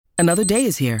Another day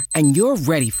is here, and you're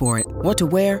ready for it. What to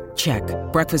wear? Check.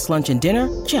 Breakfast, lunch, and dinner?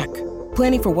 Check.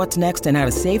 Planning for what's next and how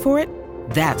to save for it?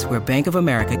 That's where Bank of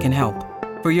America can help.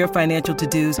 For your financial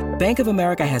to-dos, Bank of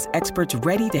America has experts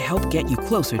ready to help get you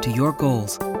closer to your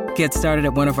goals. Get started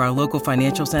at one of our local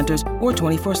financial centers or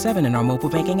 24/7 in our mobile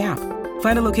banking app.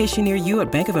 Find a location near you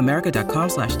at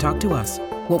bankofamerica.com/talktous.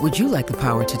 What would you like the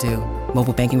power to do?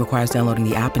 Mobile banking requires downloading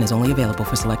the app and is only available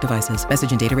for select devices.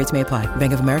 Message and data rates may apply.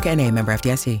 Bank of America N.A., member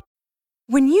FDIC.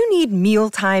 When you need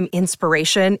mealtime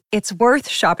inspiration, it's worth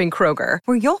shopping Kroger,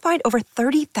 where you'll find over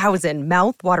 30,000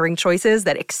 mouth-watering choices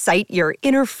that excite your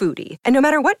inner foodie. And no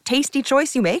matter what tasty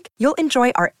choice you make, you'll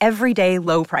enjoy our everyday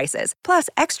low prices, plus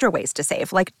extra ways to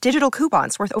save, like digital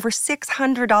coupons worth over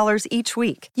 $600 each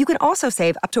week. You can also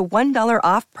save up to $1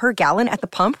 off per gallon at the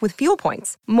pump with fuel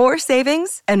points. More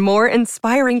savings and more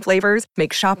inspiring flavors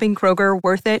make shopping Kroger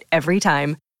worth it every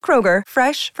time. Kroger,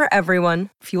 fresh for everyone.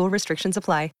 Fuel restrictions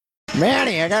apply.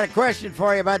 Manny, I got a question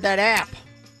for you about that app.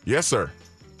 Yes, sir.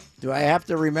 Do I have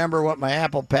to remember what my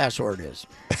Apple password is?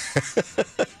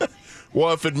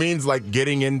 Well, if it means like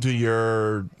getting into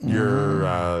your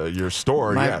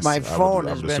store, yes. My phone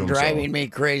has been assume driving me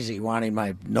crazy, wanting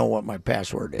know what my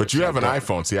password is. But you have an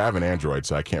iPhone. See, I have an Android,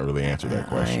 so I can't really answer that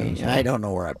question. I don't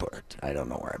know where I put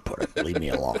it. Leave me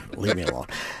alone.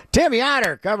 Tim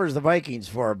Yoder covers the Vikings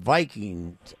for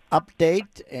Vikings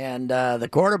Update, and the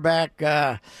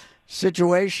quarterback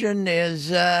situation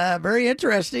is very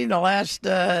interesting. The last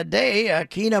day,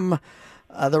 Keenum,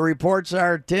 the reports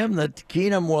are, Tim, that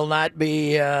Keenum will not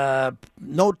be,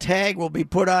 no tag will be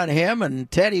put on him, and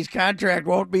Teddy's contract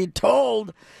won't be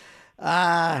told.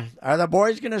 Are the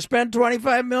boys going to spend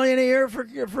 $25 million a year for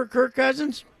Kirk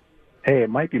Cousins? Hey, it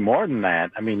might be more than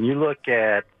that. I mean, you look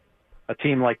at a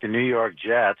team like the New York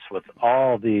Jets with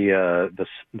all the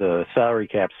salary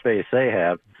cap space they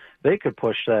have, they could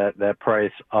push that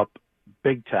price up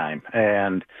big time.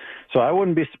 And so I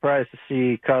wouldn't be surprised to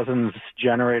see Cousins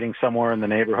generating somewhere in the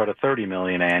neighborhood of $30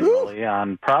 million annually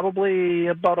on probably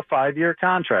about a 5-year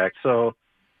contract. So,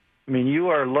 I mean, you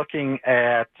are looking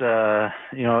at,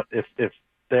 if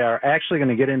they are actually going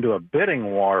to get into a bidding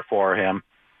war for him,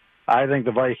 I think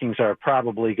the Vikings are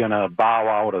probably going to bow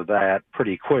out of that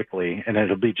pretty quickly, and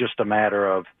it'll be just a matter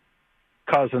of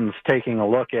Cousins taking a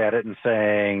look at it and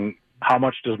saying, how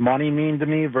much does money mean to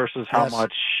me versus how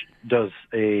much does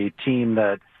a team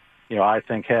that, I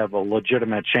think have a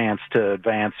legitimate chance to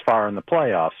advance far in the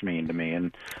playoffs mean to me?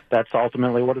 And that's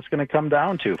ultimately what it's going to come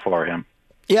down to for him.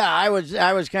 Yeah, I was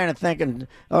kind of thinking,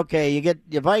 okay, you get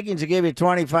the Vikings will give you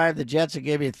 25, the Jets will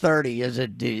give you 30. Is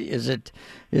it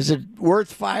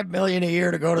worth $5 million a year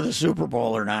to go to the Super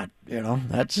Bowl or not?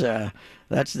 That's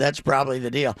probably the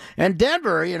deal. And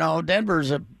Denver,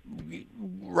 Denver's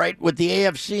right with the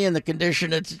AFC and the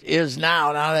condition it is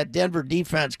now. Now that Denver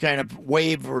defense kind of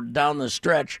wavered down the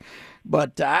stretch,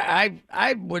 but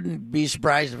I wouldn't be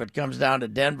surprised if it comes down to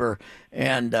Denver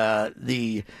and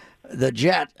the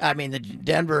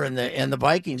Denver and the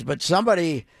Vikings. But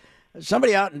somebody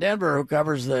out in Denver who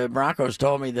covers the Broncos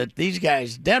told me that these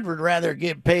guys, Denver, would rather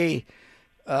pay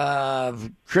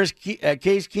Case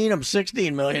Keenum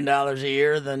 $16 million a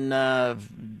year than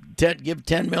give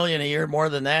 $10 million a year more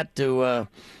than that to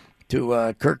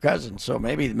Kirk Cousins. So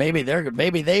maybe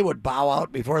they would bow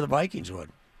out before the Vikings would.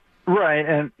 Right,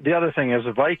 and the other thing is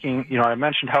the Viking. I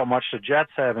mentioned how much the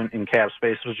Jets have in cap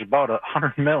space, which is about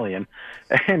 $100 million,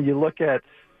 and you look at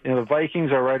the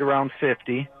Vikings are right around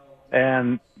 50,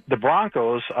 and the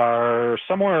Broncos are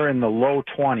somewhere in the low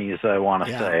 20s, I want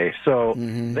to say. So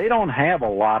they don't have a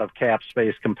lot of cap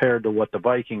space compared to what the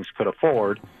Vikings could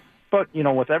afford. But,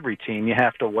 with every team, you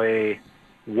have to weigh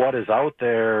what is out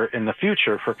there in the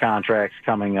future for contracts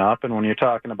coming up. And when you're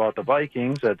talking about the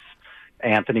Vikings, it's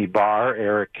Anthony Barr,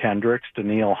 Eric Kendricks,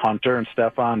 Danielle Hunter, and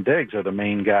Stephon Diggs are the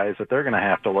main guys that they're going to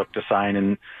have to look to sign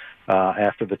in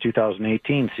after the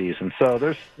 2018 season. So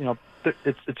there's,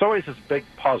 it's always this big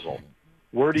puzzle.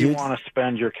 Where do you want to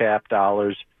spend your cap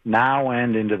dollars now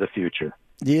and into the future?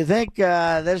 Do you think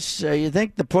you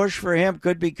think the push for him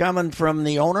could be coming from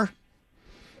the owner,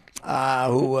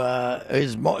 who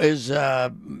is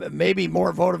maybe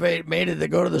more motivated to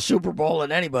go to the Super Bowl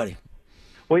than anybody?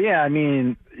 Well, yeah, I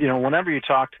mean, whenever you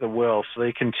talk to the Wilfs,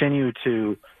 they continue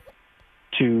to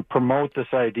promote this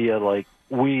idea like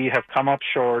we have come up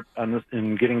short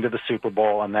in getting to the Super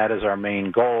Bowl, and that is our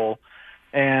main goal.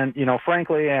 And,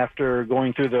 frankly, after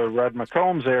going through the Red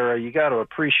McCombs era, you got to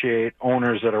appreciate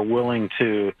owners that are willing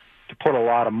to put a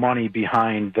lot of money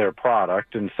behind their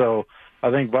product. And so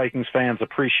I think Vikings fans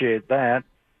appreciate that,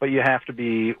 but you have to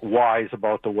be wise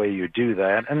about the way you do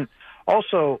that. And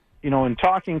also, in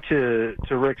talking to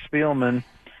Rick Spielman,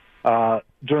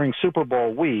 during Super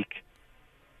Bowl week,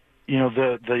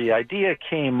 the idea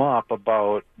came up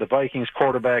about the Vikings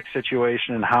quarterback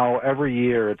situation and how every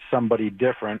year it's somebody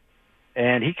different.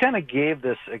 And he kind of gave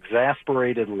this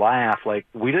exasperated laugh, like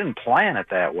we didn't plan it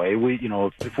that way.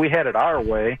 If we had it our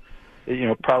way,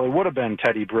 probably would have been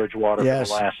Teddy Bridgewater Yes.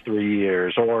 for the last 3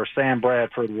 years, or Sam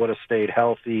Bradford would have stayed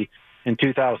healthy in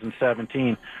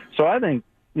 2017. So I think,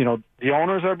 the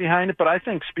owners are behind it, but I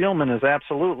think Spielman is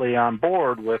absolutely on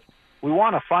board with, we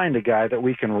want to find a guy that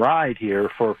we can ride here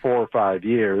for 4 or 5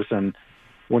 years. And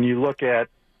when you look at,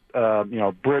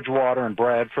 Bridgewater and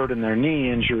Bradford and their knee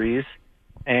injuries,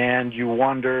 and you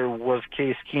wonder, was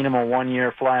Case Keenum a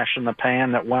one-year flash in the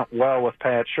pan that went well with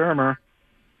Pat Shurmur?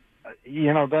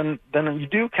 Then you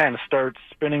do kind of start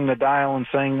spinning the dial and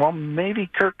saying, well, maybe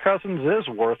Kirk Cousins is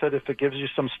worth it if it gives you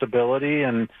some stability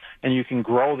and you can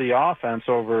grow the offense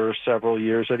over several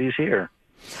years that he's here.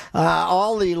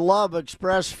 All the love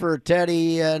expressed for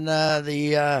Teddy and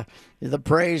the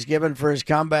praise given for his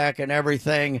comeback and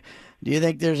everything. Do you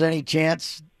think there's any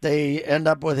chance they end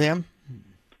up with him?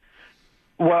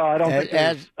 Well, I don't think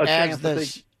there's a chance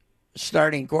the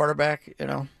starting quarterback.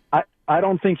 I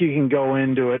don't think you can go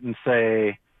into it and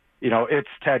say, it's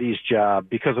Teddy's job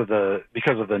because of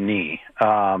the knee.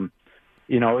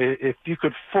 If you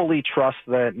could fully trust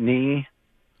that knee,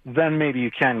 then maybe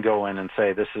you can go in and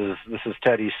say this is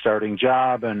Teddy's starting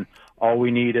job, and all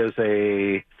we need is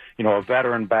a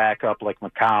veteran backup like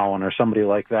McCown or somebody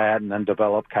like that, and then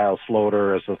develop Kyle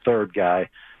Sloter as the third guy.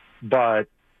 But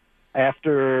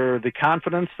after the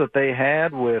confidence that they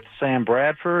had with Sam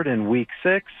Bradford in week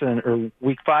 6 or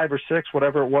week 5 or 6,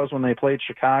 whatever it was when they played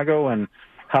Chicago, and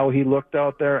how he looked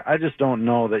out there, I just don't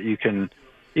know that you can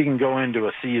go into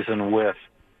a season with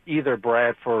either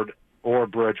Bradford or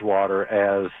Bridgewater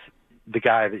as the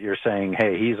guy that you're saying,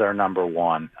 hey, he's our number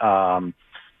one. And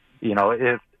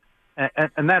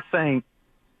that's saying,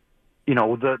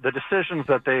 the decisions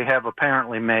that they have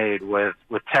apparently made with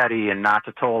Teddy and not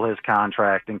to toll his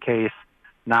contract in case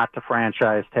not to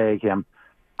franchise tag him,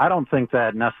 I don't think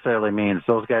that necessarily means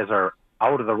those guys are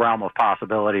out of the realm of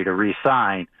possibility to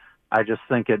re-sign. I just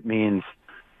think it means,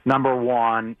 number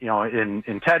one,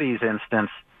 in Teddy's instance,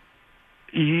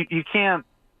 you can't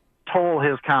toll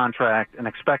his contract and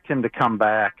expect him to come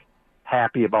back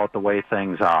happy about the way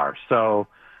things are. So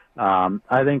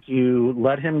I think you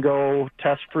let him go,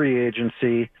 test free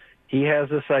agency. He has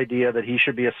this idea that he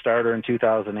should be a starter in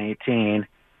 2018.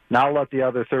 Now let the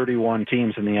other 31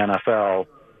 teams in the NFL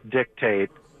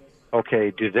dictate,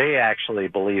 okay, do they actually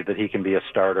believe that he can be a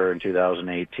starter in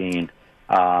 2018?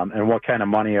 And what kind of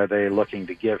money are they looking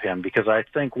to give him? Because I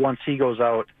think once he goes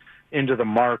out into the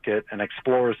market and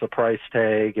explores the price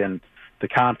tag and the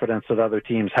confidence that other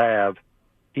teams have,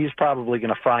 he's probably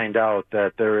going to find out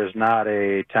that there is not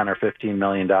a $10 or $15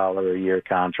 million a year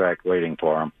contract waiting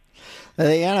for him. The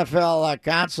NFL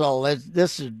console,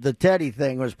 the Teddy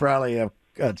thing was probably a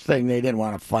thing they didn't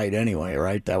want to fight anyway,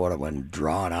 right? That would have been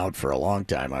drawn out for a long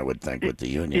time, I would think, with the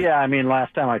union. Yeah, I mean,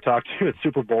 last time I talked to you at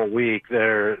Super Bowl week,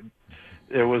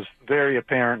 it was very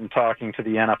apparent in talking to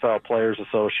the NFL Players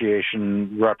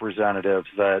Association representatives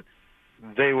that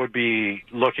they would be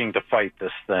looking to fight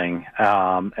this thing,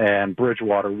 and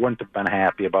Bridgewater wouldn't have been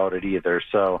happy about it either.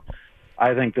 So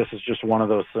I think this is just one of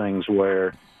those things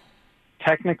where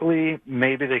technically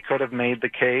maybe they could have made the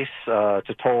case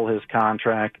to toll his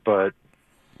contract, but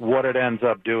what it ends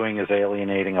up doing is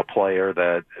alienating a player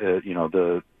that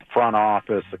the front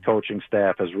office, the coaching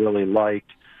staff has really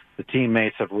liked, the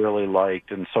teammates have really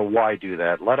liked, and so why do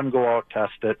that? Let him go out,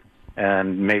 test it,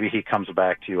 and maybe he comes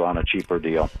back to you on a cheaper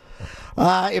deal.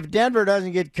 If Denver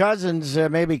doesn't get Cousins,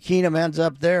 maybe Keenum ends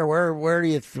up there. Where do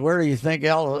you think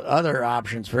other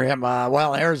options for him?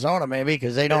 Well, Arizona maybe,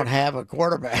 because they don't have a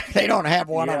quarterback. They don't have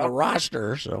one on the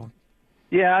roster. So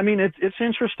yeah, I mean it's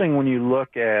interesting when you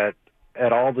look at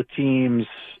all the teams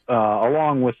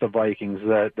along with the Vikings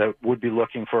that would be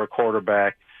looking for a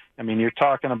quarterback. I mean, you're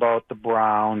talking about the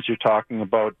Browns, you're talking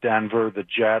about Denver, the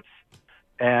Jets,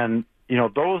 and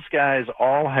those guys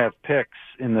all have picks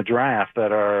in the draft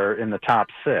that are in the top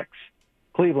 6.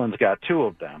 Cleveland's got 2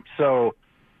 of them. So,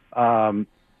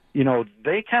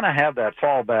 they kind of have that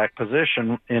fallback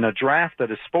position in a draft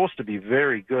that is supposed to be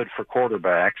very good for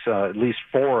quarterbacks, at least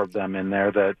 4 of them in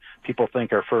there that people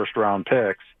think are first-round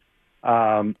picks.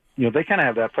 They kind of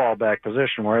have that fallback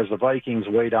position, whereas the Vikings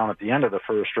way down at the end of the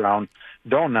first round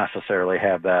don't necessarily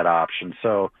have that option.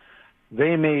 So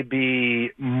they may be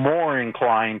more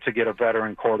inclined to get a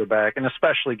veteran quarterback, and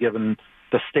especially given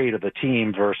the state of the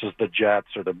team versus the Jets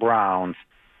or the Browns,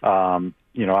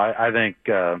 I think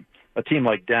a team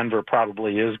like Denver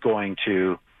probably is going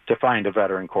to find a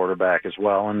veteran quarterback as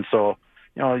well. And so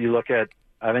you look at,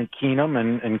 I think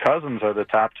Keenum and Cousins are the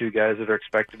top two guys that are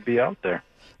expected to be out there.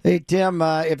 Hey, Tim,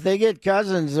 if they get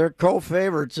Cousins, they're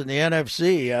co-favorites in the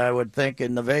NFC, I would think,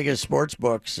 in the Vegas sports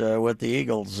books with the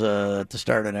Eagles at the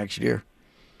start of next year.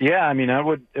 Yeah, I mean, it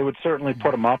would certainly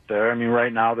put them up there. I mean,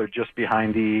 right now they're just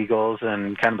behind the Eagles,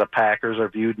 and kind of the Packers are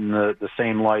viewed in the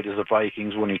same light as the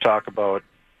Vikings when you talk about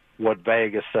what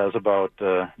Vegas says about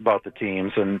the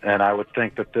teams. And I would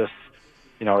think that this,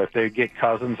 if they get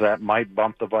Cousins, that might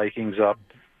bump the Vikings up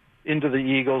into the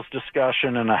Eagles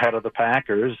discussion and ahead of the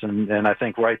Packers, and I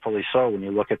think rightfully so when you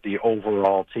look at the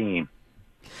overall team.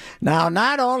 Now,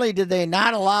 not only did they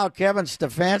not allow Kevin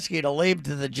Stefanski to leave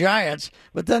to the Giants,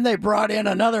 but then they brought in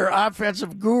another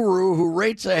offensive guru who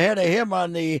rates ahead of him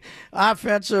on the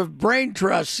offensive brain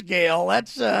trust scale.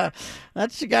 That's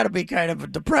got to be kind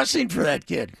of depressing for that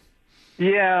kid.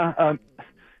 Yeah,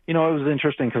 it was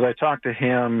interesting because I talked to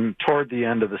him toward the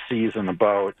end of the season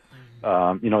about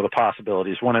the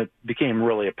possibilities when it became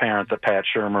really apparent that Pat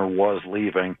Shurmur was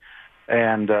leaving.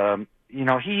 And,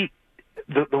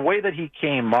 the way that he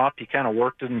came up, he kind of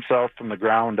worked himself from the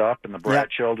ground up in the Brad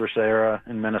Childress era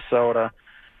in Minnesota.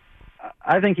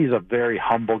 I think he's a very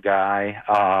humble guy.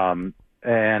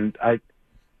 And I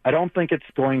don't think it's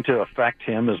going to affect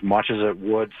him as much as it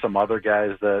would some other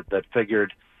guys that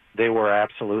figured they were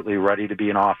absolutely ready to be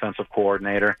an offensive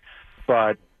coordinator.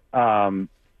 But,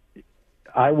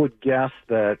 I would guess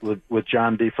that with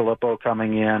John DeFilippo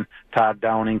coming in, Todd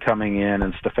Downing coming in,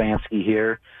 and Stefanski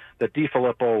here, that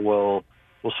DeFilippo will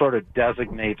sort of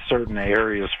designate certain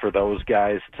areas for those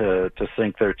guys to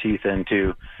sink their teeth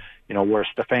into, where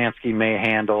Stefanski may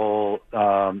handle,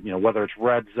 whether it's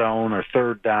red zone or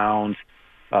third downs,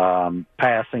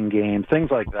 passing game, things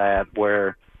like that,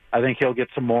 where I think he'll get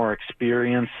some more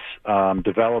experience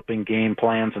developing game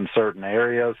plans in certain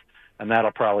areas. And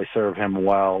that'll probably serve him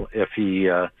well if he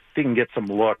can get some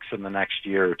looks in the next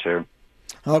year or two.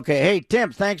 Okay. Hey,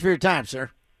 Tim, thanks for your time, sir.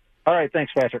 All right.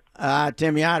 Thanks, Patrick.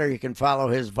 Tim Yoder, you can follow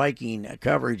his Viking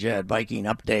coverage at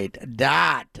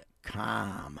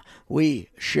VikingUpdate.com. We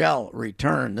shall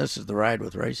return. This is The Ride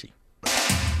with Reusse.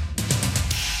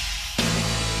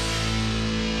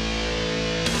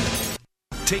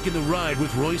 Taking the ride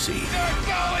with Reusse. They're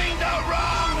going the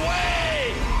wrong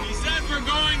way! He says we're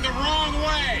going the wrong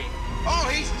way! Oh,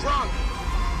 he's drunk.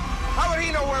 How would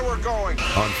he know where we're going?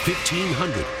 On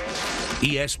 1500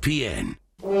 ESPN.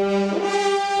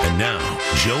 And now,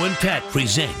 Joe and Pat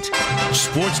present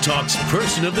Sports Talk's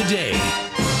Person of the Day.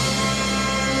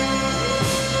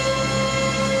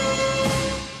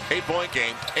 8-point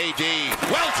game. AD.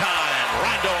 Well timed.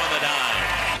 Rondo on the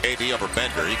dime. AD over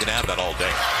Bender. He can have that all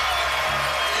day.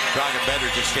 Dragan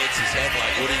Bender just shakes his head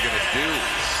like, what are you going to do?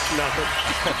 Nothing.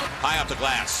 High up the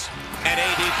glass. And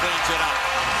AD cleans it up.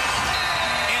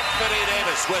 Anthony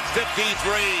Davis with 53.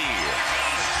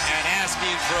 And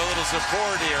asking for a little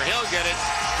support here. He'll get it.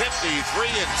 53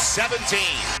 and 17.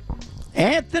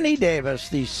 Anthony Davis,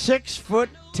 the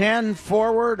 6'10"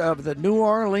 forward of the New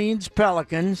Orleans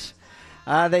Pelicans.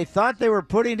 They thought they were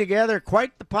putting together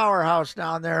quite the powerhouse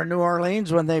down there in New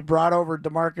Orleans when they brought over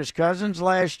DeMarcus Cousins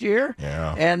last year.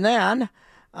 Yeah. And then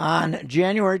on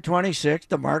January 26th,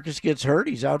 DeMarcus gets hurt.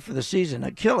 He's out for the season.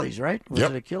 Achilles, right? Was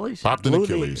it Achilles? Popped an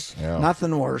Achilles. Yeah.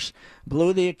 Nothing worse.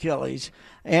 Blew the Achilles.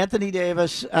 Anthony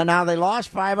Davis, now they lost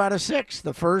 5 out of 6.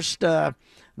 The first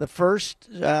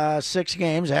 6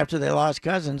 games after they lost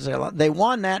Cousins, they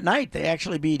won that night. They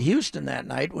actually beat Houston that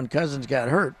night when Cousins got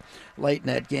hurt late in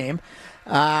that game.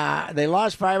 They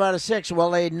lost 5 out of 6. Well,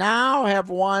 they now have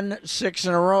won 6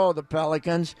 in a row, the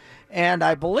Pelicans, and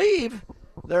I believe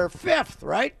they're 5th,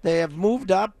 right? They have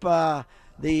moved up. The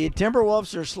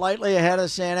Timberwolves are slightly ahead of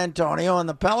San Antonio, and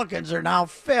the Pelicans are now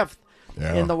 5th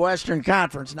in the Western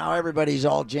Conference. Now everybody's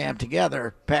all jammed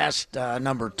together past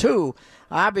number 2,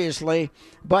 obviously.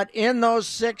 But in those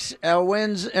 6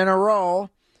 wins in a row,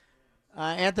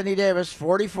 Anthony Davis,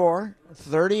 44,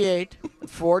 38,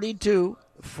 42,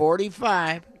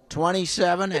 45,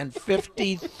 27, and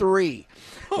 53.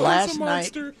 Last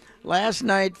night,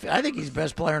 I think he's the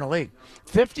best player in the league.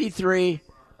 53.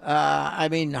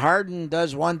 Harden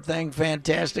does one thing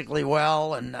fantastically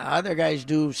well, and other guys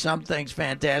do some things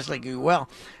fantastically well.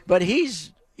 But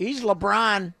he's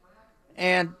LeBron,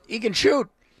 and he can shoot.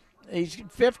 He's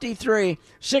 53,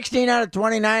 16 out of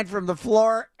 29 from the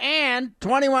floor, and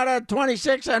 21 out of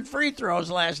 26 on free throws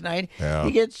last night. Yeah.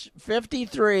 He gets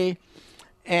 53.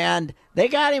 And they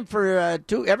got him for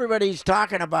two. Everybody's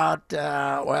talking about,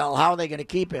 how are they going to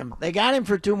keep him? They got him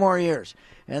for 2 more years,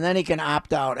 and then he can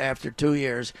opt out after 2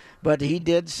 years. But he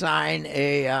did sign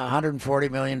a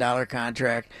 $140 million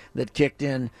contract that kicked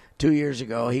in 2 years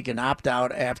ago. He can opt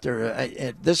out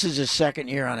after. This is his second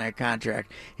year on that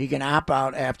contract. He can opt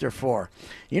out after 4.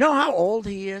 You know how old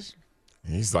he is?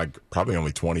 He's like probably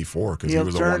only 24 because he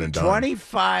was a one and done.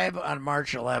 25 on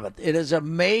March 11th. It is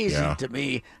amazing to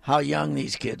me how young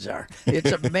these kids are.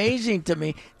 It's amazing to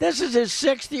me. This is his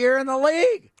 6th year in the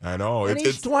league. I know. And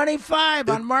he's 25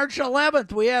 on March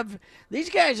 11th. We have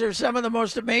these guys are some of the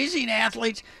most amazing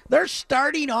athletes. They're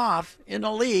starting off in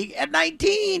the league at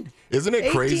 19. Isn't it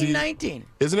 18, crazy? 19.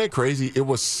 Isn't it crazy? It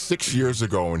was 6 years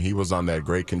ago when he was on that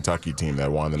great Kentucky team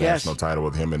that won the national title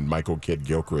with him and Michael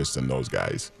Kidd-Gilchrist and those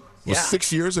guys. It was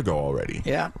 6 years ago already.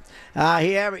 Yeah.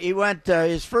 He went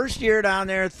his first year down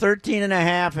there,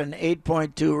 13.5 and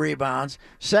 8.2 rebounds.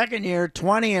 Second year,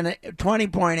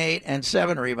 20.8 and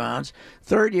 7 rebounds.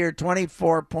 Third year,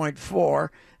 24.4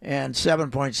 and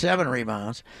 7.7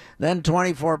 rebounds. Then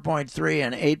 24.3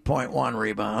 and 8.1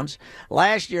 rebounds.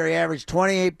 Last year, he averaged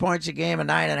 28 points a game and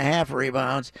 9.5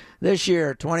 rebounds. This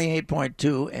year,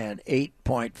 28.2 and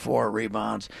 8.4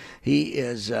 rebounds. He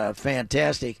is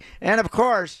fantastic. And, of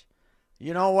course,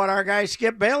 you know what our guy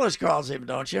Skip Bayless calls him,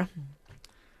 don't you?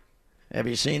 Have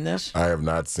you seen this? I have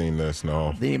not seen this,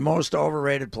 no. The most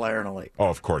overrated player in the league. Oh,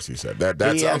 of course he said that.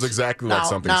 That sounds exactly like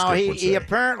something Skip would say. He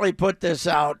apparently put this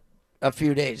out a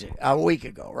week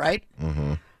ago, right?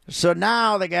 Mm-hmm. So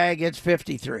now the guy gets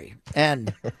 53.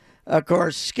 And, of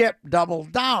course, Skip doubles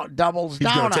down He's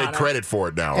going to take credit for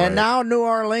it now, And now New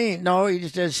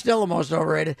Orleans, he's still the most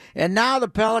overrated. And now the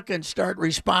Pelicans start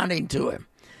responding to him.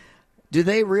 Do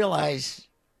they realize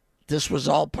this was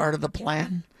all part of the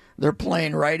plan? They're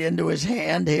playing right into his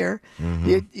hand here.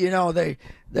 Mm-hmm.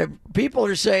 The people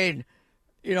are saying,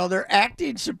 they're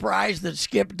acting surprised that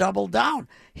Skip doubled down.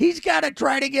 He's got to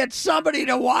try to get somebody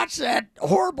to watch that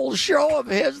horrible show of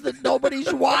his that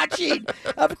nobody's watching.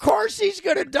 Of course he's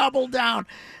going to double down.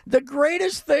 The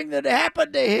greatest thing that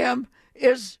happened to him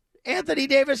is Anthony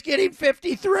Davis getting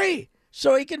 53,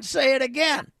 so he can say it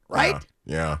again, right?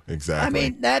 Yeah, exactly. I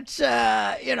mean, that's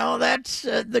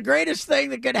the greatest thing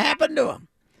that could happen to him.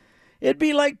 It'd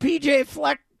be like P.J.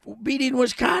 Fleck beating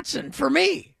Wisconsin for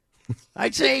me.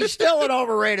 I'd say he's still an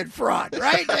overrated fraud,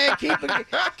 right? Keep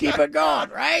it going,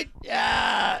 right?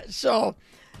 So,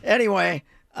 anyway,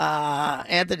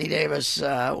 Anthony Davis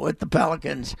with the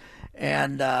Pelicans,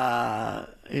 and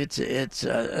it's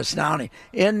astounding.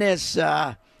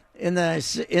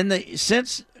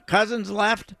 Since Cousins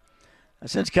left.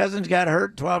 Since Cousins got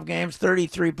hurt, 12 games,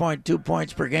 33.2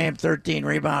 points per game, 13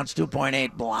 rebounds,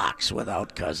 2.8 blocks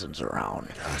without Cousins around.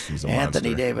 Gosh, he's a Anthony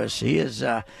monster. Davis,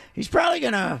 he's probably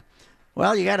going to,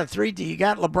 you got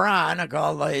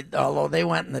LeBron, although they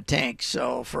went in the tank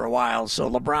for a while, so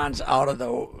LeBron's out of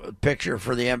the picture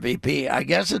for the MVP. I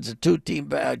guess it's a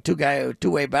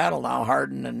two-way battle now,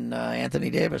 Harden and Anthony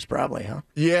Davis probably, huh?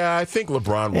 Yeah, I think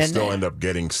LeBron will still end up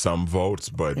getting some votes,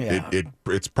 but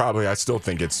it's probably, I still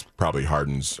think it's probably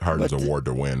Harden's award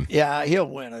to win. Yeah, he'll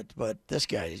win it, but this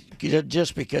guy,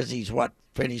 just because he's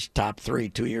finished top 3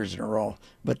 2 years in a row.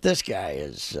 But this guy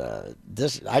is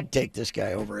I'd take this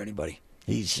guy over anybody.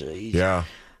 He's yeah.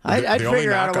 I'd the only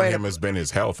figure out knock a way on him has been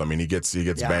his health. I mean, he gets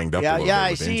banged up a little bit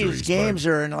I with see injuries, his games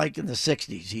are in the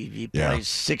 60s. He plays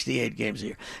 68 games a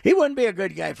year. He wouldn't be a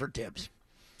good guy for Tibbs.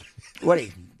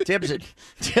 Tibbs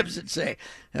would say,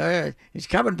 he's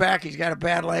coming back. He's got a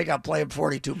bad leg. I'll play him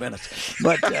 42 minutes.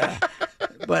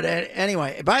 But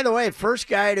anyway, by the way, first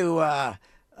guy to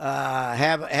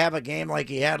have a game like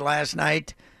he had last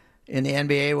night in the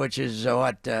NBA, which is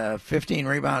 15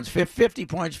 rebounds, 50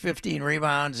 points, 15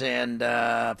 rebounds, and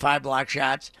 5 block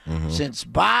shots since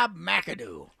Bob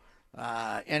McAdoo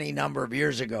any number of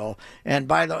years ago. And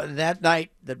that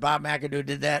night that Bob McAdoo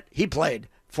did that, he played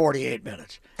 48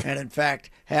 minutes, and in fact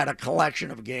had a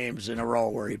collection of games in a row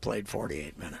where he played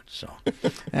 48 minutes. So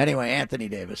anyway, Anthony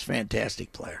Davis,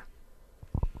 fantastic player.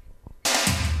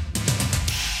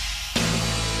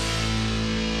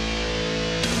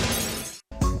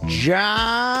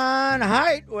 John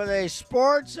Haidt with a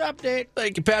sports update.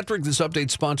 Thank you, Patrick. This update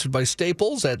is sponsored by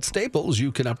Staples. At Staples,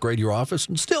 you can upgrade your office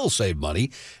and still save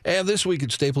money. And this week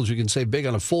at Staples, you can save big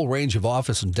on a full range of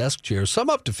office and desk chairs, some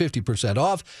up to 50%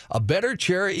 off. A better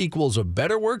chair equals a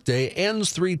better workday.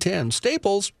 Ends 3/10.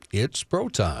 Staples, it's pro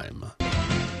time.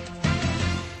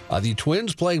 The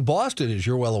Twins playing Boston, as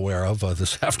you're well aware of,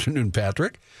 this afternoon,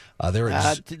 Patrick.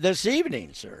 This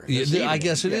evening, sir. I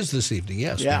guess it is this evening,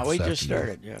 yes. Yeah, we just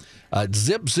started, yeah.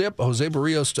 Zip. Jose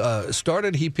Barrios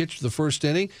started. He pitched the first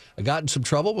inning. Got in some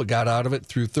trouble, but got out of it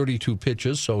through 32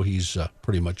 pitches, so he's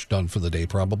pretty much done for the day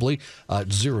probably.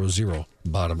 0-0,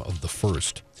 bottom of the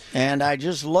first. And I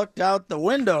just looked out the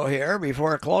window here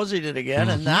before closing it again,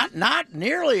 and not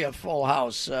nearly a full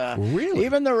house. Really?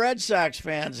 Even the Red Sox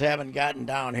fans haven't gotten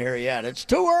down here yet. It's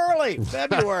too early,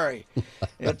 February.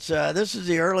 This is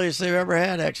the earliest they've ever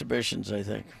had exhibitions, I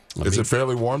think. Is it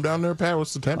fairly warm down there, Pat?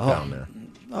 What's the temp down there?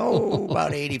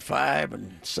 About 85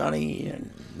 and sunny.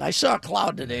 And I saw a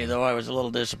cloud today, though. I was a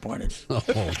little disappointed.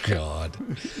 Oh, God.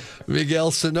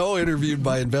 Miguel Sano interviewed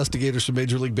by investigators from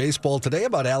Major League Baseball today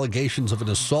about allegations of an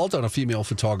assault on a female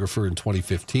photographer in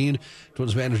 2015.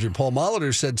 Twins manager Paul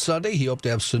Molitor said Sunday he hoped to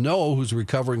have Sano, who's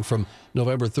recovering from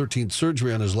November 13th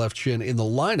surgery on his left shin, in the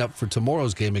lineup for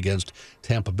tomorrow's game against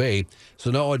Tampa Bay.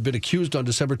 Sano had been accused on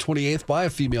December 28th by a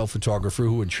female photographer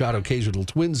who had shot occasional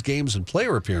Twins games and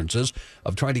player appearances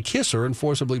of trying to kiss her and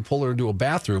forcibly pull her into a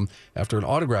bathroom after an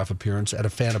autograph appearance at a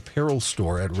fan apparel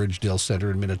store at Ridgedale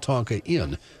Center in Minnetonka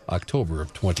in October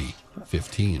of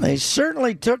 2015. They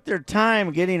certainly took their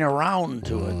time getting around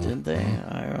to it, didn't they?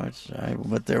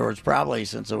 But there was probably,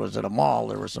 since it was at a mall,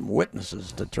 there were some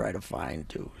witnesses to try to find,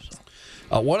 too. So.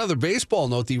 One other baseball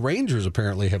note, the Rangers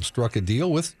apparently have struck a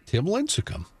deal with Tim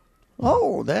Lincecum.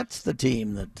 Oh, that's the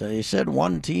team that they said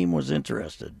one team was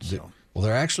interested. So. Well,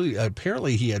 they're actually,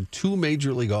 apparently he had 2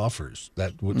 major league offers.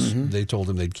 They told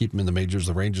him they'd keep him in the majors,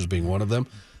 the Rangers being one of them.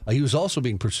 He was also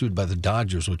being pursued by the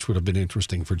Dodgers, which would have been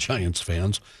interesting for Giants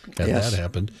fans had that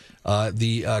happened.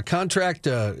 The contract,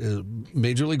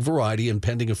 Major League variety, and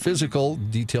pending a physical.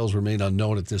 Details remain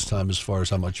unknown at this time as far as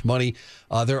how much money.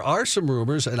 There are some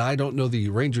rumors, and I don't know the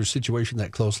Rangers situation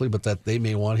that closely, but that they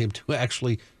may want him to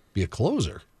actually be a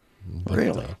closer. But,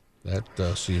 really?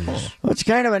 That seems... Well, it's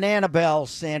kind of an Anibal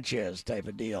Sanchez type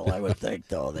of deal, I would think,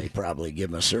 though. They probably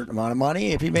give him a certain amount of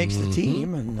money if he makes the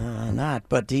team and not.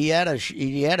 But he had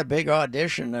a big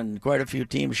audition, and quite a few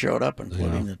teams showed up,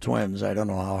 including the Twins. I don't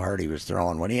know how hard he was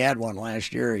throwing. When he had one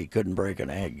last year, he couldn't break an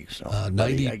egg. So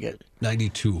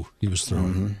 92 he was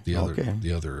throwing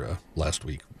the other last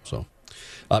week. So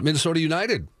Minnesota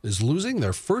United is losing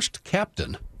their first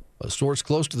captain. A source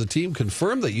close to the team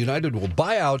confirmed that United will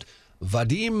buy out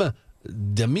Vadim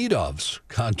Demidov's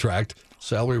contract,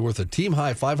 salary worth a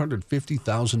team-high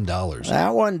 $550,000.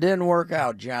 That one didn't work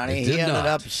out, Johnny. He ended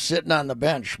up sitting on the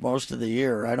bench most of the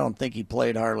year. I don't think he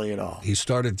played hardly at all. He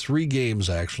started 3 games,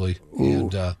 actually,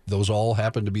 and those all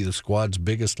happened to be the squad's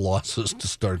biggest losses to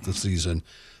start the season.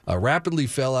 Rapidly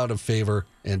fell out of favor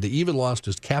and even lost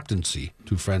his captaincy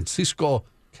to Francisco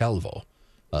Calvo.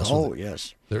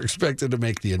 Yes. They're expected to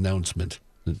make the announcement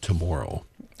tomorrow.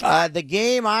 The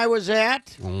game I was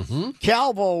at,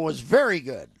 Calvo was very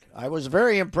good. I was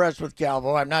very impressed with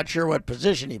Calvo. I'm not sure what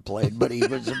position he played, but he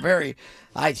was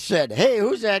I said, hey,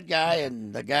 who's that guy?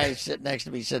 And the guy sitting next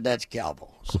to me said, that's Calvo.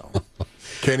 So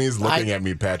Kenny's looking at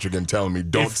me, Patrick, and telling me,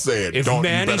 don't say it. If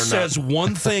Manny says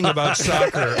one thing about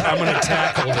soccer, I'm going to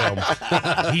tackle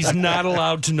him. He's not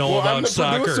allowed to know about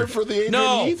soccer. I'm the producer for the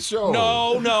Adrian Heath show.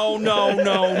 No.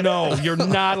 You're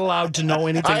not allowed to know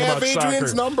anything about soccer. I have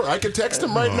Adrian's number. I can text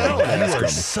him right now. You are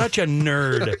such a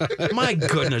nerd. My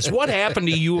goodness. What happened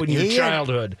to you in your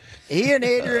childhood? He and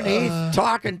Adrian Heath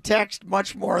talk and text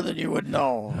much more than you would know.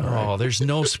 Oh, there's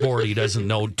no sport he doesn't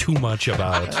know too much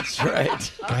about. That's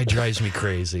right. Guy drives me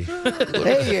crazy.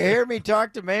 Hey, you hear me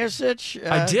talk to Mayasich?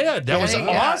 I did. That was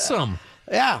awesome.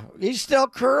 Yeah, he's still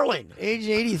curling. Age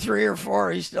 83 or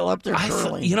 4, he's still up there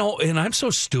curling. And I'm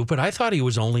so stupid. I thought he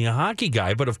was only a hockey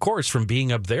guy, but of course, from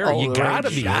being up there, you got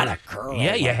to be. Gotta curl.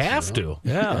 Yeah, you have to.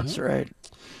 Yeah, that's right.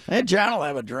 And John will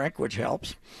have a drink, which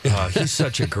helps. He's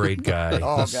such a great guy.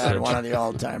 One of the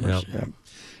all-timers. Yep.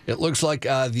 It looks like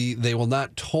they will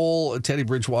not toll Teddy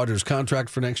Bridgewater's contract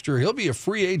for next year. He'll be a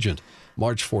free agent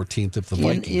March 14th if the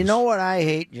Vikings. You know what I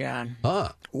hate, John?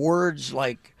 Words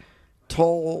like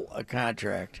toll a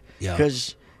contract. Yeah.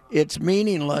 Because it's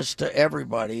meaningless to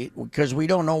everybody because we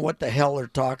don't know what the hell they're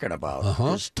talking about.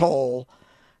 Because toll,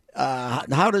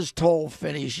 how does toll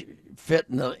fit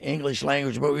in the English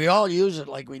language? But we all use it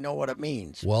like we know what it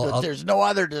means. Well, but there's no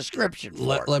other description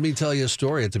for it. Let me tell you a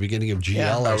story. At the beginning of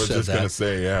GL, I was just going to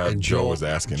say, and Joe was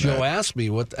asking that. Joe asked me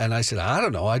what, and I said, I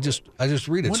don't know. I just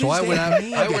read it. So I went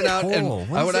out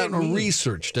and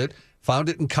researched it. found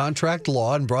it in contract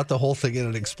law and brought the whole thing in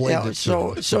and explained it.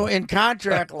 So in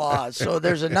contract law, so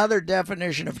there's another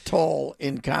definition of toll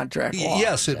in contract law.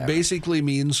 Yes, it basically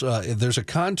means there's a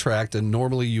contract, and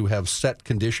normally you have set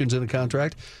conditions in a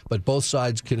contract, but both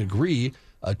sides can agree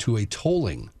to a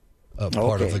tolling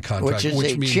part of the contract,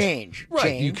 which means change.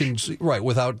 Right, you can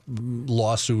without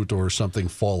lawsuit or something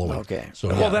following. Okay, so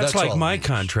that's like my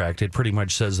contract. It pretty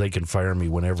much says they can fire me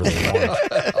whenever they want,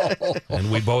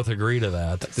 and we both agree to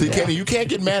that. See, Kenny, you can't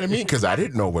get mad at me because I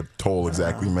didn't know what toll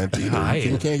exactly meant either.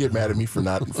 You can't get mad at me for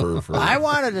not for. I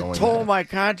wanted to toll my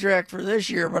contract for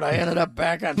this year, but I ended up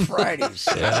back on Fridays.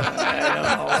 I don't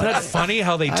know. Isn't that funny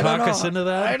how they talk us into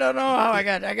that? I don't know how I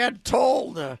got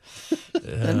told, and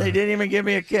they didn't even give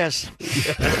me a kiss.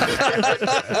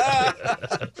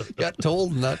 Got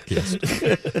told, not kissed.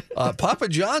 Papa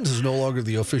John's is no longer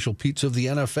the official pizza of the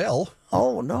NFL.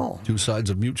 Oh, no. Two sides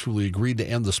have mutually agreed to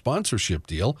end the sponsorship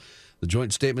deal. The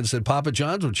joint statement said Papa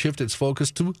John's would shift its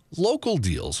focus to local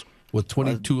deals with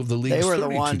 22 of the league's 32 teams. They were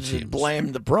the ones who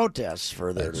blamed the protests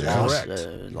for their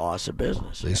loss of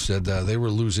business. They said they were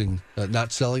losing,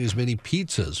 not selling as many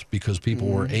pizzas because people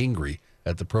were angry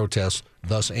at the protests,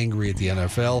 thus angry at the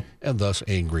NFL, and thus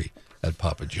angry at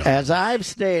Papa John's. As I've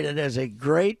stated, as a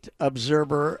great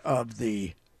observer of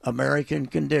the American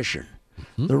condition,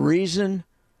 the reason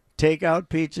takeout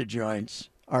pizza joints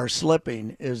are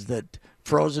slipping is that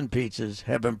frozen pizzas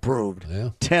have improved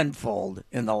tenfold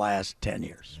in the last 10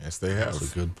 years. Yes, they have.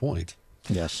 That's a good point.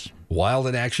 Yes. Wild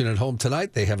in action at home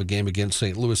tonight. They have a game against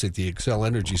St. Louis at the Xcel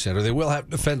Energy Center. They will have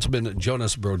defenseman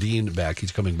Jonas Brodin back.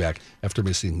 He's coming back after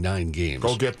missing 9 games.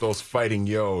 Go get those fighting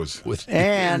yos.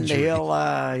 And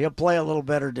he'll play a little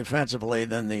better defensively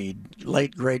than the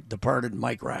late, great, departed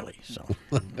Mike Riley. So,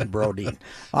 Brodin.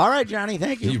 All right, Johnny,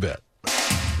 thank you. You bet.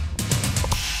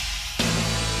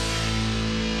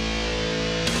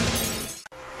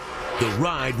 The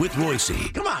Ride with Royce.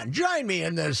 Come on, join me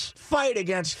in this fight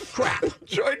against crap.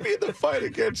 Join me in the fight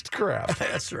against crap.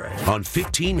 That's right. On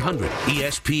 1500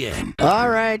 ESPN. All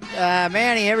right,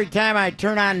 Manny, every time I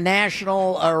turn on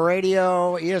national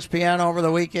radio, ESPN over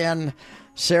the weekend,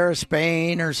 Sarah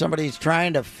Spain or somebody's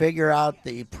trying to figure out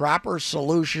the proper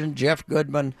solution, Jeff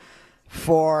Goodman,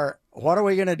 for what are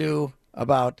we going to do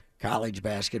about college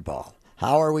basketball?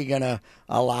 How are we going to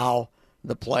allow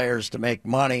the players to make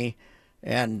money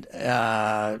and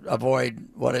avoid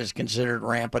what is considered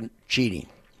rampant cheating?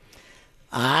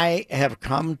 I have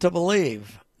come to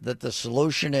believe that the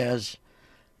solution is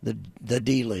the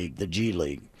D-League, the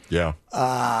G-League. Yeah.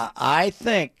 I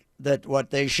think that what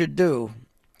they should do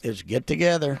is get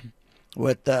together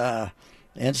with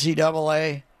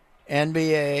NCAA,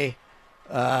 NBA,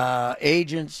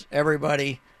 agents,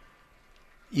 everybody.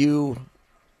 You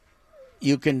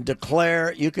can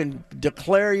declare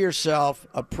yourself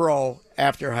a pro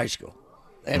after high school.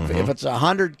 If it's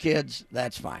 100 kids,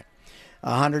 that's fine.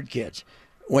 100 kids.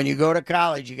 When you go to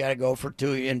college, you got to go for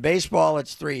 2 years. In baseball,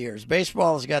 it's 3 years.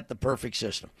 Baseball has got the perfect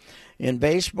system. In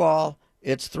baseball,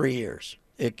 it's 3 years.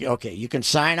 You can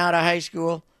sign out of high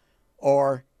school,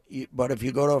 but if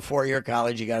you go to a 4-year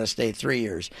college, you got to stay 3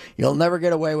 years. You'll never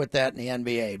get away with that in the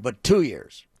NBA, but 2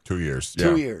 years. 2 years.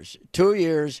 2 years. 2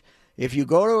 years. If you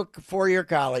go to a 4-year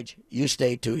college, you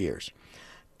stay 2 years.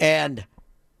 And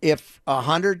if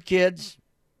 100 kids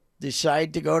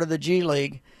decide to go to the G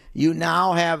League, you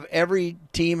now have every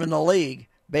team in the league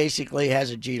basically has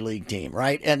a G League team,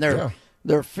 right? And they're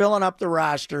filling up the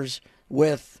rosters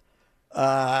with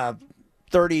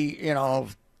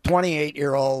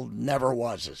 28-year-old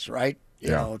never-wases, right? You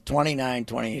know, 29,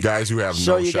 28. Guys who have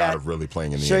no shot of really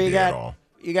playing in the NBA at all.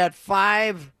 You got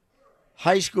 5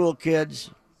 high school kids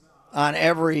on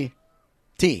every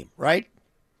team, right?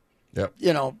 Yep.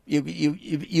 You know,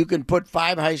 you can put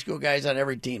 5 high school guys on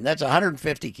every team. That's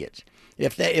 150 kids,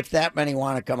 if that many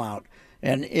want to come out.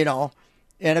 And and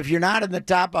if you're not in the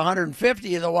top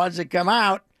 150 of the ones that come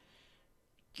out,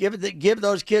 give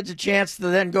those kids a chance to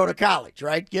then go to college,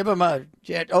 right? Give them a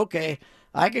chance. Okay,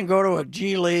 I can go to a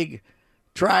G League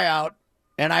tryout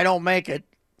and I don't make it,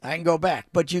 I can go back.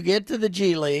 But you get to the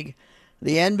G League,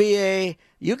 the NBA,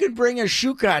 you can bring a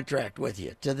shoe contract with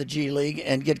you to the G League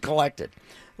and get collected.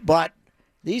 But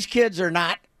these kids are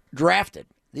not drafted.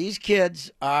 These kids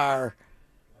are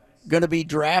going to be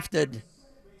drafted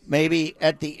maybe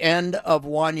at the end of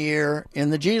 1 year in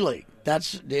the G League.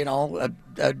 That's,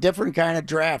 a different kind of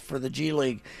draft for the G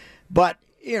League. But,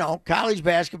 college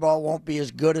basketball won't be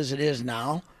as good as it is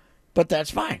now, but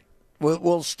that's fine.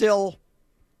 We'll still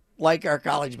like our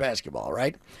college basketball,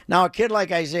 right? Now, a kid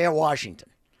like Isaiah Washington,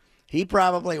 he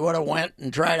probably would have went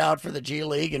and tried out for the G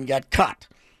League and got cut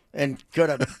and could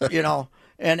have,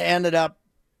 and ended up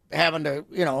having to,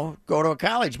 go to a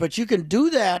college. But you can do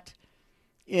that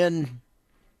in,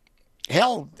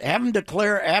 hell, have them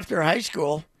declare after high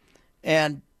school,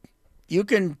 and you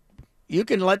can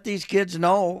let these kids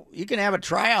know. You can have a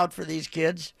tryout for these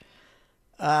kids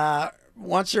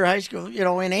once they're high school,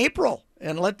 in April,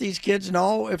 and let these kids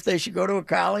know if they should go to a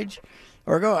college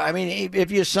or go. I mean, if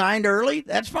you signed early,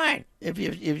 that's fine. If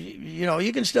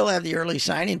you can still have the early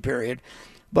signing period,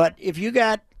 but if you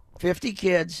got 50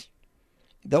 kids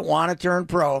that want to turn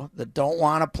pro, that don't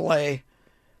want to play,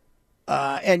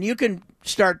 and you can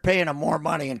start paying them more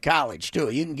money in college too.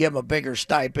 You can give them a bigger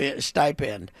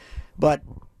stipend, but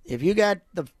if you got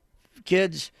the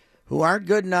kids who aren't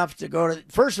good enough to go to,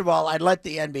 first of all, I'd let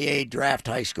the NBA draft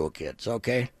high school kids,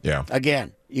 okay? Yeah.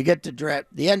 Again, you get to draft,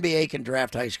 the NBA can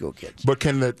draft high school kids. But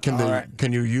can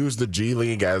you use the G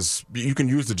League as, you can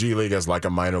use the G League as like a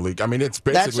minor league? I mean, it's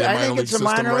basically a minor league system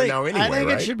right now anyway, I think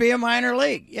right? it should be a minor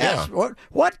league, yes. Yeah.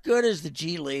 What good is the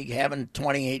G League having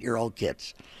 28-year-old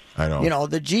kids? I know.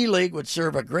 The G League would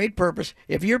serve a great purpose.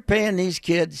 If you're paying these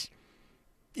kids,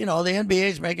 the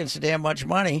NBA's making so damn much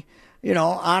money,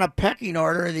 on a pecking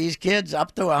order of these kids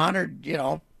up to 100,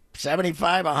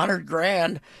 75, 100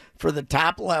 grand for the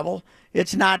top level.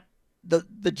 It's not,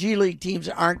 the G League teams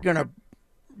aren't going to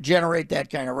generate that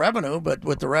kind of revenue, but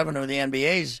with the revenue of the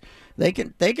NBA's, they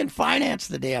can finance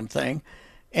the damn thing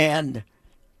and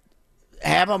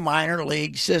have a minor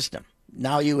league system.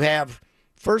 Now you have,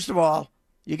 first of all,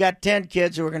 you got 10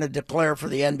 kids who are going to declare for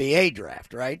the NBA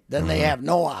draft, right? Then they have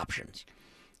no options.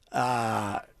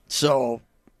 And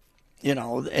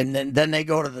then they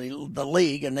go to the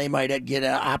league, and they might get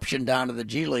an option down to the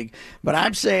G League. But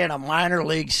I'm saying a minor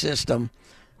league system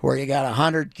where you got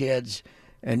 100 kids,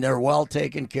 and they're well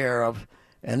taken care of,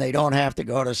 and they don't have to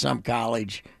go to some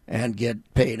college and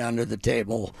get paid under the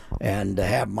table and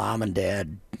have mom and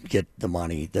dad get the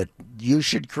money. That you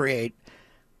should create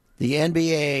the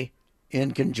NBA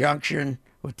in conjunction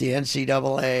with the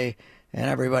NCAA and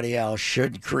everybody else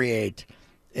should create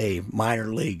a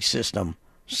minor league system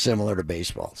similar to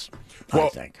baseball's, I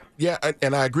think. Yeah,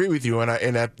 and I agree with you,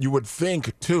 and you would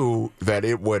think, too, that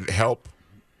it would help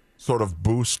sort of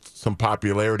boost some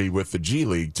popularity with the G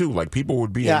League, too. Like, people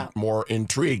would be more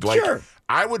intrigued. Like, sure.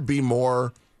 I would be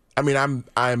more,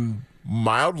 I'm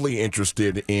mildly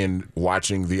interested in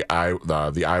watching the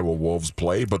Iowa Wolves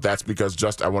play, but that's because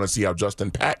I want to see how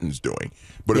Justin Patton's doing.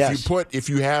 But if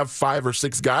you have 5 or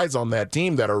 6 guys on that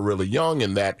team that are really young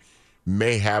and that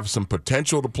may have some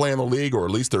potential to play in the league, or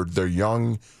at least they're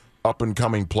young,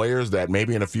 up-and-coming players that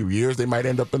maybe in a few years they might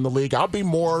end up in the league, I'll be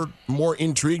more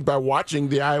intrigued by watching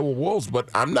the Iowa Wolves, but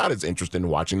I'm not as interested in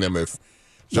watching them if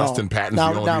Justin Patton's the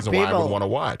only reason why I would want to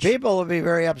watch. People would be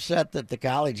very upset that the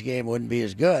college game wouldn't be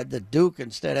as good, that Duke,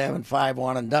 instead of having 5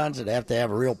 one-and-dones, would have to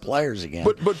have real players again.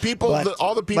 But people,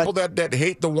 all the people that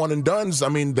hate the one-and-dones, I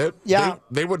mean,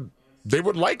 they would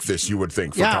like this, you would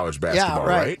think, for college basketball,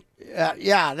 right?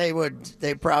 Yeah, they would.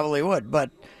 They probably would. But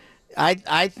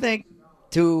I think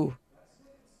I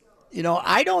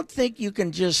don't think you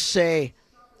can just say,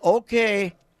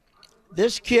 okay,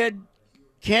 this kid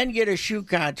can get a shoe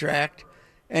contract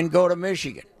and go to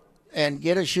Michigan and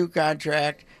get a shoe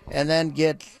contract and then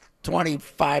get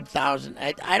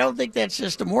 $25,000. I don't think that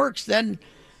system works. Then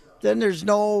there's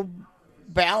no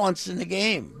balance in the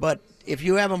game. But if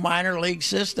you have a minor league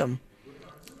system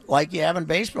like you have in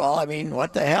baseball, I mean,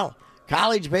 what the hell?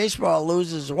 College baseball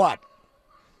loses what?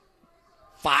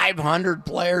 500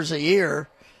 players a year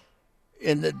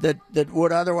that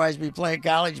would otherwise be playing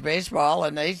college baseball,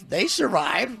 and they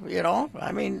survive,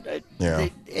 I mean,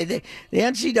 the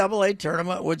NCAA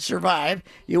tournament would survive.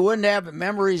 You wouldn't have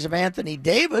memories of Anthony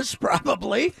Davis,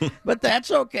 probably, but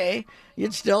that's okay.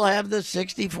 You'd still have the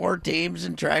 64 teams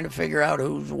and trying to figure out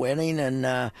who's winning,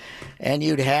 and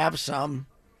you'd have some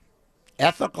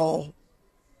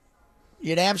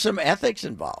You'd have some ethics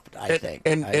involved, I think.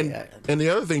 And the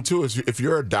other thing, too, is if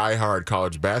you're a diehard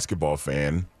college basketball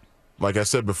fan, like I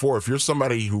said before, if you're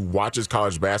somebody who watches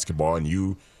college basketball and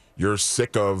you're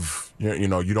sick of,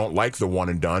 you don't like the one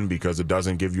and done because it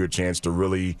doesn't give you a chance to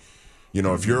really,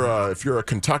 if you're a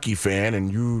Kentucky fan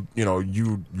and you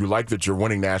like that you're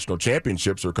winning national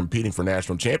championships or competing for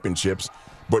national championships,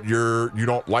 but you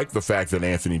don't like the fact that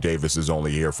Anthony Davis is only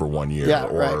here for 1 year,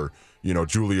 or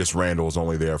Julius Randle is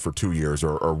only there for 2 years,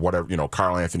 or whatever.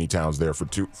 Karl Anthony Towns there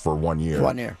for 1 year.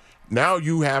 1 year. Now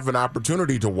you have an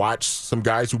opportunity to watch some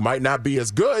guys who might not be as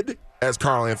good as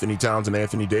Karl Anthony Towns and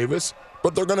Anthony Davis,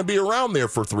 but they're going to be around there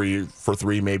for three,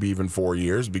 maybe even 4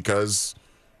 years, because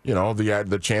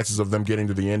the chances of them getting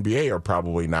to the NBA are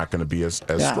probably not going to be as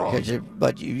strong.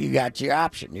 But you got your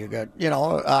option. You got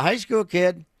a high school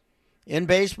kid in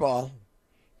baseball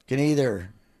can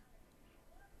either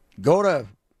go to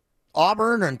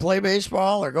Auburn and play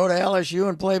baseball or go to LSU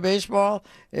and play baseball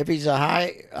if he's a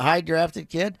high drafted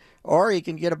kid, or he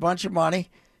can get a bunch of money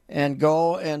and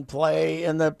go and play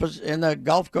in the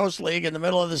Gulf Coast League in the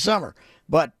middle of the summer.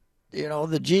 But,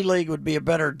 the G League would be a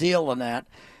better deal than that.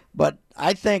 But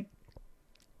I think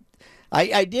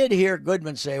I did hear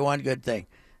Goodman say one good thing.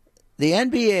 The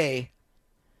NBA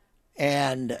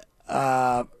and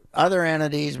other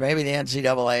entities, maybe the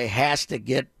NCAA, has to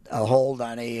get a hold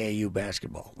on AAU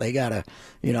basketball. They gotta,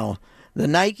 the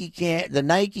Nike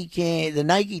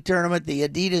tournament, the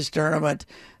Adidas tournament,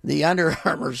 the Under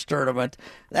Armour's tournament.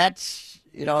 That's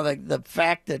the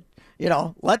fact that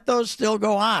let those still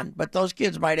go on, but those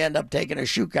kids might end up taking a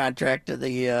shoe contract to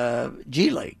the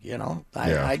G League.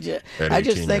 I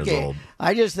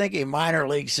just think a minor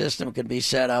league system can be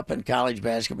set up and college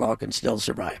basketball can still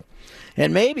survive.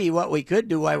 And maybe what we could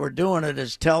do while we're doing it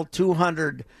is tell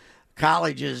 200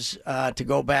 colleges to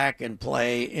go back and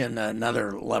play in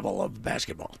another level of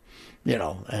basketball.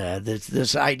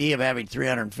 This idea of having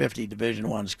 350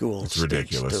 Division I schools. It's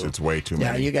ridiculous. It's way too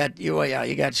many. You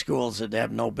got schools that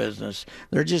have no business.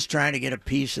 They're just trying to get a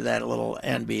piece of that little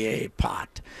NBA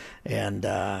pot, and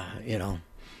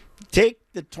take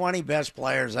the 20 best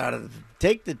players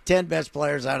take the 10 best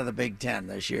players out of the Big Ten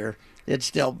this year. You'd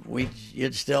still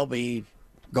be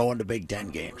going to Big Ten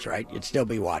games, right? You'd still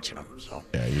be watching them. So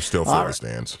yeah, you still fill the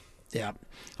stands. Yeah.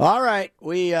 All right,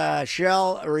 we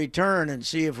shall return and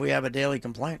see if we have a daily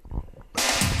complaint.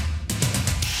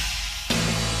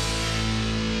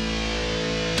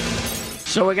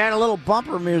 So we got a little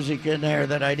bumper music in there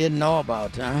that I didn't know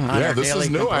about. Yeah, this is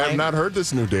new. Complaint. I have not heard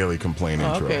this new daily complaint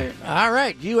intro. Okay. All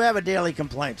right. Do you have a daily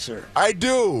complaint, sir? I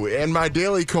do, and my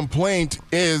daily complaint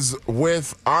is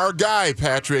with our guy,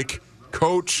 Patrick,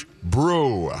 Coach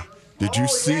Brew. Did you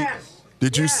see? Yes.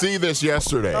 Did you see this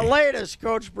yesterday? The latest,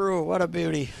 Coach Brew. What a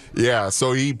beauty. Yeah,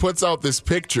 so he puts out this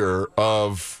picture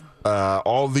of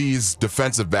all these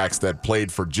defensive backs that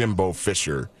played for Jimbo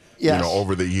Fisher,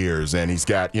 over the years. And he's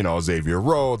got, Xavier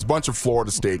Rhodes, a bunch of Florida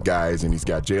State guys, and he's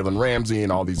got Jalen Ramsey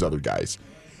and all these other guys.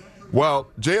 Well,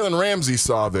 Jalen Ramsey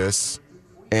saw this,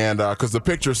 and because the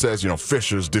picture says,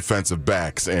 Fisher's defensive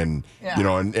backs, and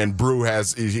and Brew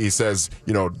he says,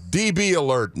 DB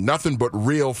alert, nothing but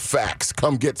real facts.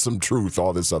 Come get some truth,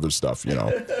 all this other stuff,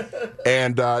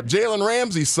 And Jalen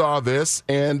Ramsey saw this,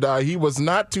 and he was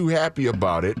not too happy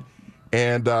about it.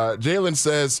 And Jalen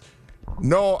says,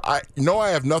 No, I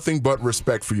have nothing but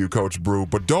respect for you, Coach Brew,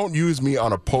 but don't use me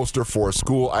on a poster for a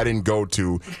school I didn't go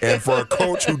to and for a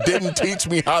coach who didn't teach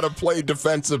me how to play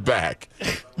defensive back.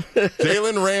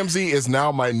 Jalen Ramsey is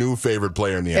now my new favorite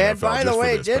player in the NFL. And by the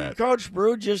way, didn't Coach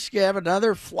Brew just have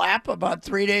another flap about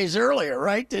 3 days earlier,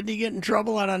 right? Didn't he get in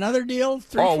trouble on another deal?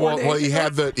 He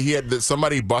had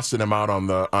somebody busted him out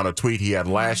on a tweet he had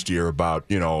last year about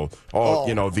the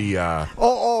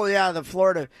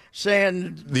Florida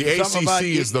saying the ACC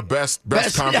is the best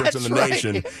conference in the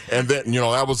nation, and then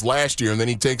that was last year, and then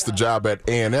he takes the job at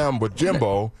A&M with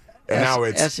Jimbo. And now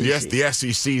it's SEC. The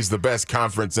SEC is the best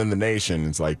conference in the nation.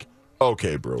 It's like,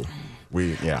 okay, bro.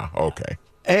 Okay.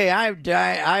 Hey,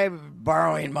 I'm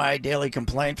borrowing my daily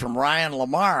complaint from Ryan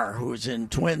Lamar, who's in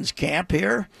Twins camp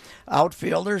here.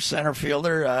 Outfielder, center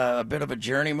fielder, a bit of a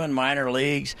journeyman, minor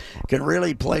leagues, can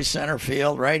really play center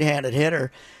field, right-handed hitter.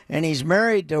 And he's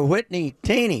married to Whitney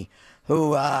Taney, who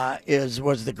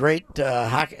was the great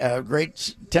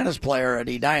tennis player at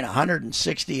Edina,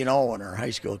 160-0 in her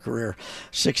high school career,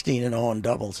 16-0 in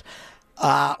doubles.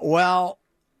 Well,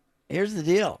 here's the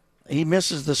deal: he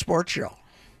misses the sports show.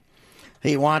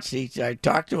 I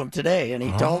talked to him today, and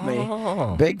he told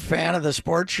me, big fan of the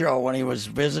sports show. When he was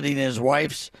visiting his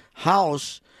wife's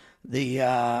house,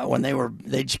 when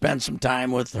they'd spend some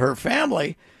time with her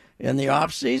family in the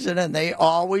off season, and they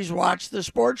always watch the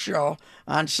sports show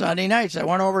on Sunday nights. I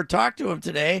went over and talked to him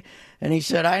today, and he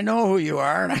said, "I know who you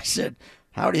are." And I said,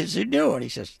 "How does he do?" And he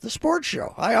says, "The sports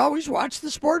show. I always watch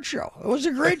the sports show. It was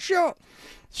a great show."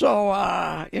 So,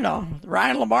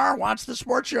 Ryan Lamar wants the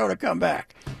sports show to come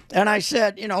back. And I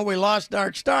said, we lost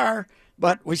Dark Star,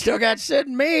 but we still got Sid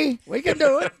and me. We can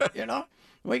do it,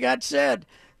 We got Sid.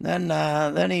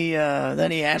 Then he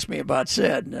asked me about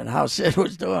Sid and how Sid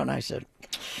was doing. I said,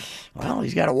 well,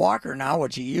 he's got a walker now,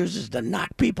 which he uses to knock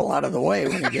people out of the way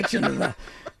when he gets into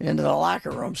the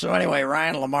locker room. So anyway,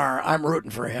 Ryan Lamar, I'm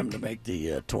rooting for him to make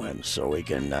the Twins, so we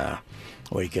can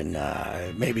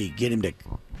maybe get him to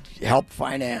help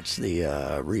finance the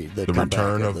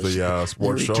return of the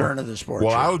sports show. The return of the sports show.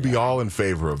 Well, I would be all in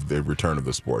favor of the return of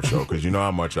the sports show because you know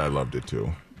how much I loved it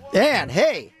too. And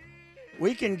hey,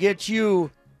 we can get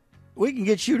you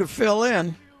to fill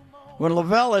in when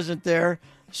Lavelle isn't there.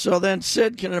 So then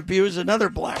Sid can abuse another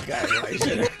black guy while he's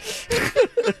in it.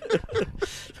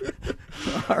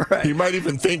 All right. He might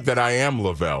even think that I am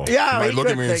Lavelle. Yeah, he might he look at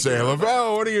could me and think say, you're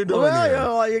Lavelle, what are you doing here?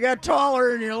 Well, you got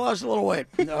taller and you lost a little weight.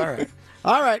 All right.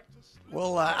 All right.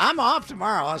 Well, I'm off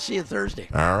tomorrow. I'll see you Thursday.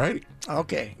 All right.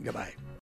 Okay. Goodbye.